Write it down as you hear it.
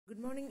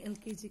morning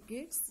LKG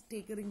kids.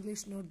 Take your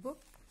English notebook.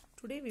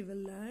 Today we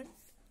will learn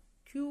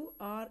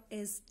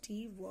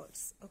QRST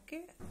words.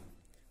 Okay.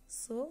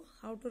 So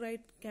how to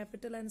write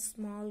capital and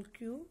small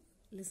q?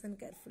 Listen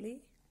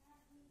carefully.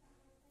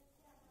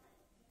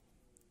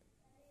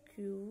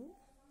 Q,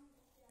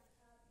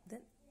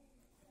 then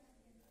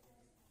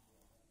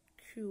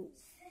Q,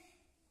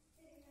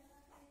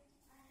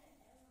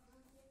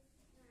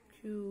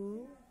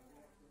 Q,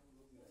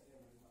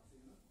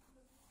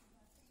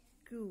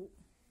 Q,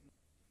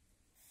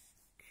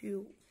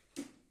 Q,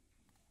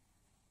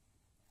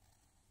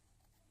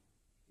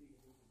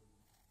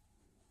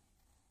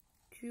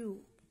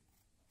 Q.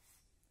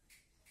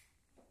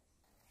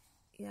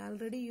 Yeah,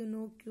 already you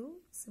know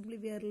Q. Simply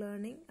we are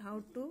learning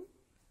how to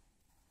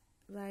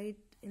write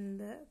in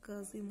the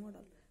cursive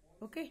model.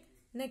 Okay.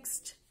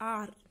 Next,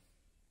 R.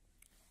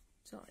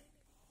 Sorry.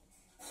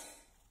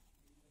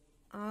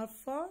 R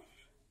for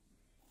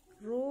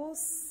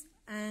rose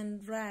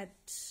and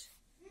rat.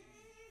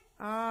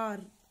 R.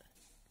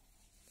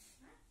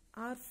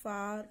 R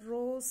for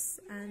rose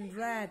and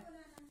rat.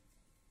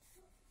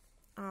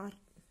 R.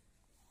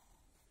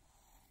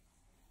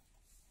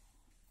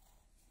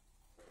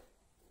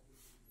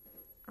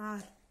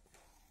 R.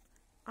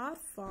 R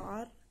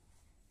for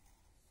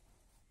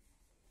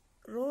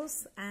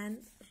rose and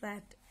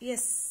rat.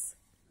 S.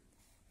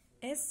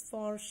 S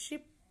for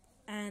ship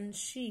and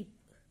sheep.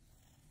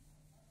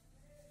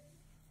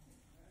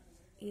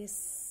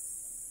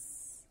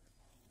 S.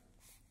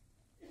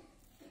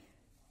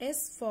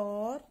 S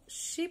for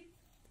ship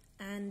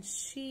and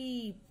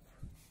sheep.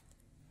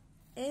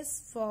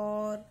 S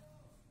for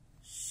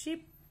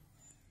ship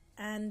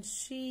and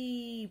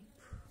sheep.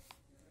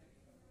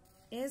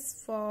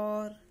 S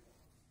for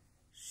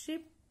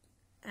ship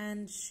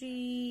and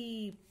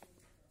sheep.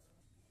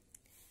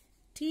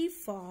 T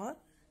for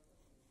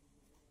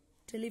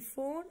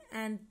telephone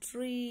and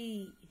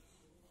tree.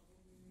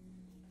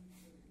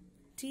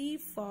 T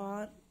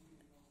for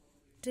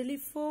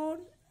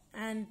telephone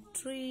and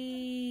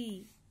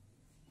tree.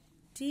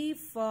 T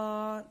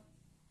for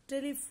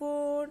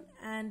telephone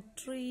and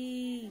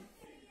tree.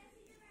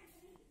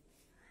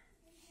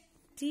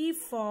 T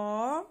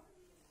for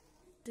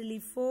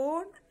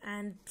telephone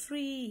and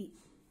tree.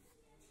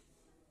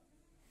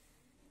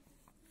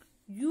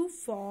 U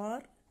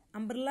for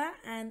umbrella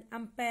and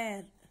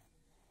umpire.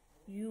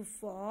 U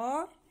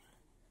for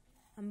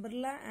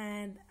umbrella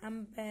and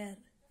umpire.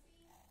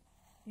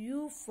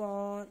 U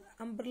for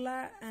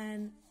umbrella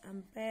and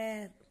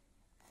umpire.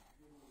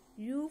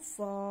 U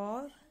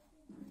for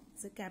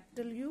the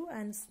capital U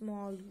and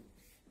small u.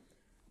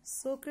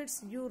 So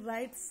kids, you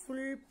write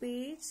full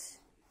page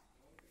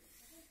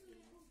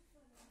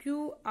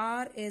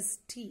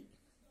QRST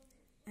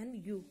and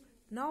U.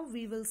 Now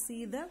we will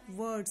see the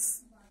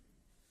words.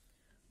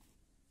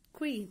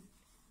 Queen.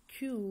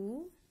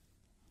 Q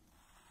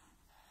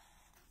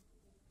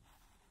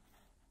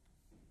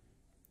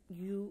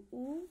U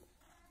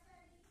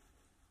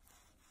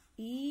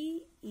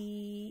E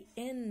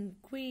N.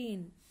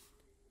 Queen.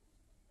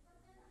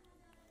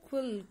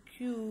 Quill.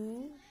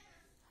 Q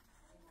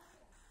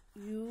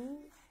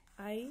U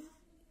I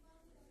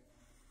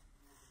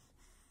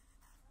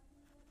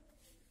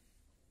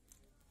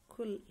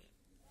quill.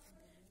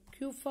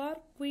 Q for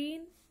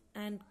queen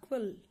and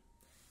quill.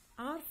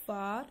 R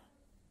for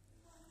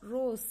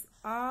rose.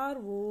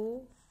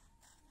 ROSE.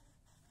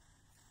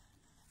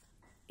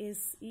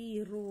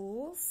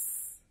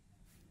 Rose.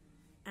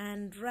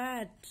 And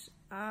rat.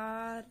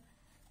 RAT.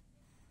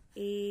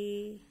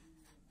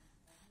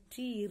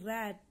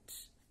 Rat.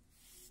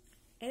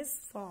 S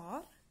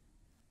for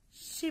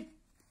ship.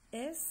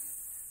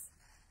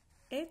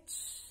 SHIP.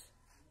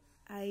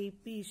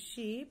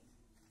 Sheep.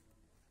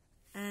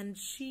 And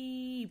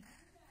sheep.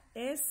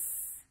 SHEEP.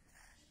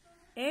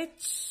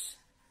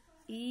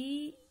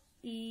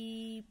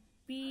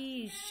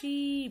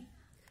 Sheep.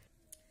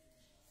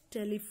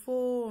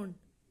 Telephone.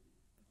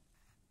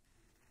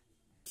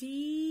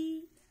 TELEPHONE.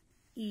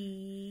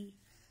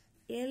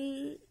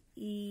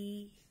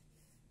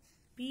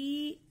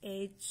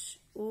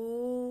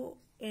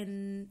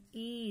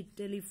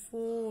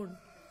 Telephone.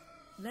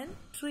 Then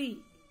tree.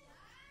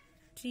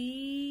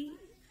 TREE.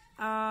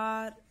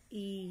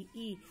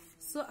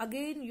 So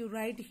again you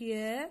write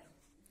here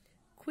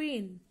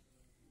queen.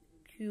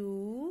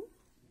 Q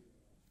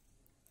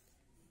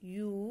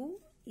U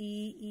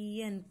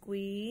E N.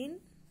 Queen.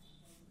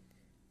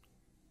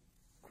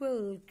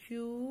 Quill.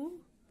 Q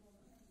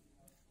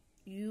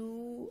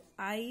U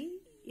I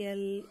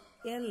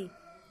L.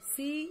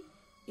 See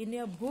in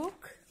your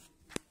book,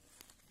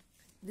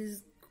 this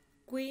is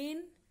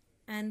queen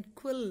and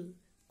quill.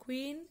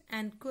 Queen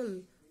and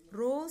quill.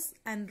 Rose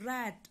and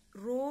rat.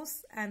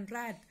 Rose and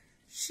rat.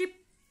 Ship.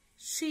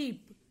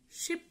 Sheep.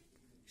 Ship.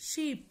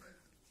 Sheep.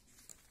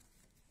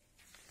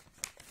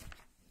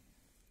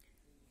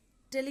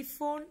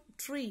 Telephone.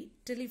 Tree.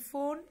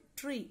 Telephone.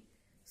 Tree.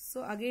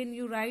 So again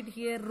you write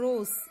here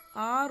rose.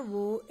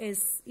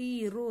 ROSE.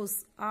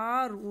 Rose.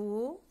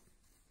 ROSE.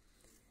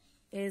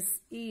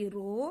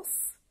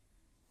 Rose.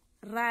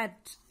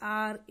 rat,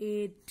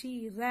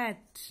 R-A-T,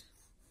 rat.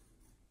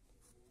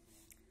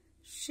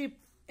 Ship,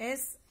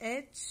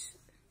 S-H-I-P,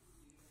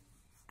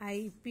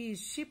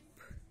 ship.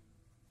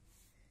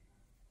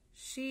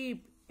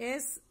 Sheep,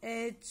 S-H-E-E-P,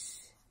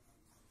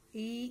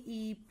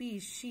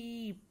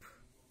 sheep.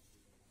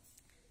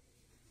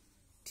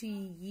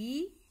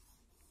 T-E-L-E-P-H-O-N-E,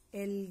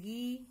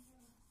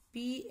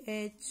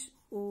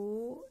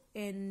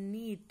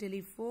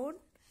 telephone.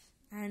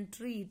 And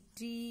tree,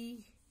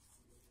 T-R-E-E,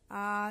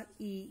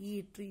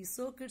 tree.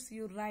 So kids,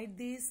 you write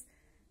this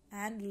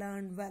and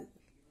learn well.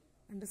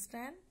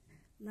 Understand?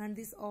 Learn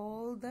this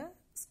all the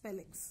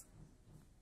spellings.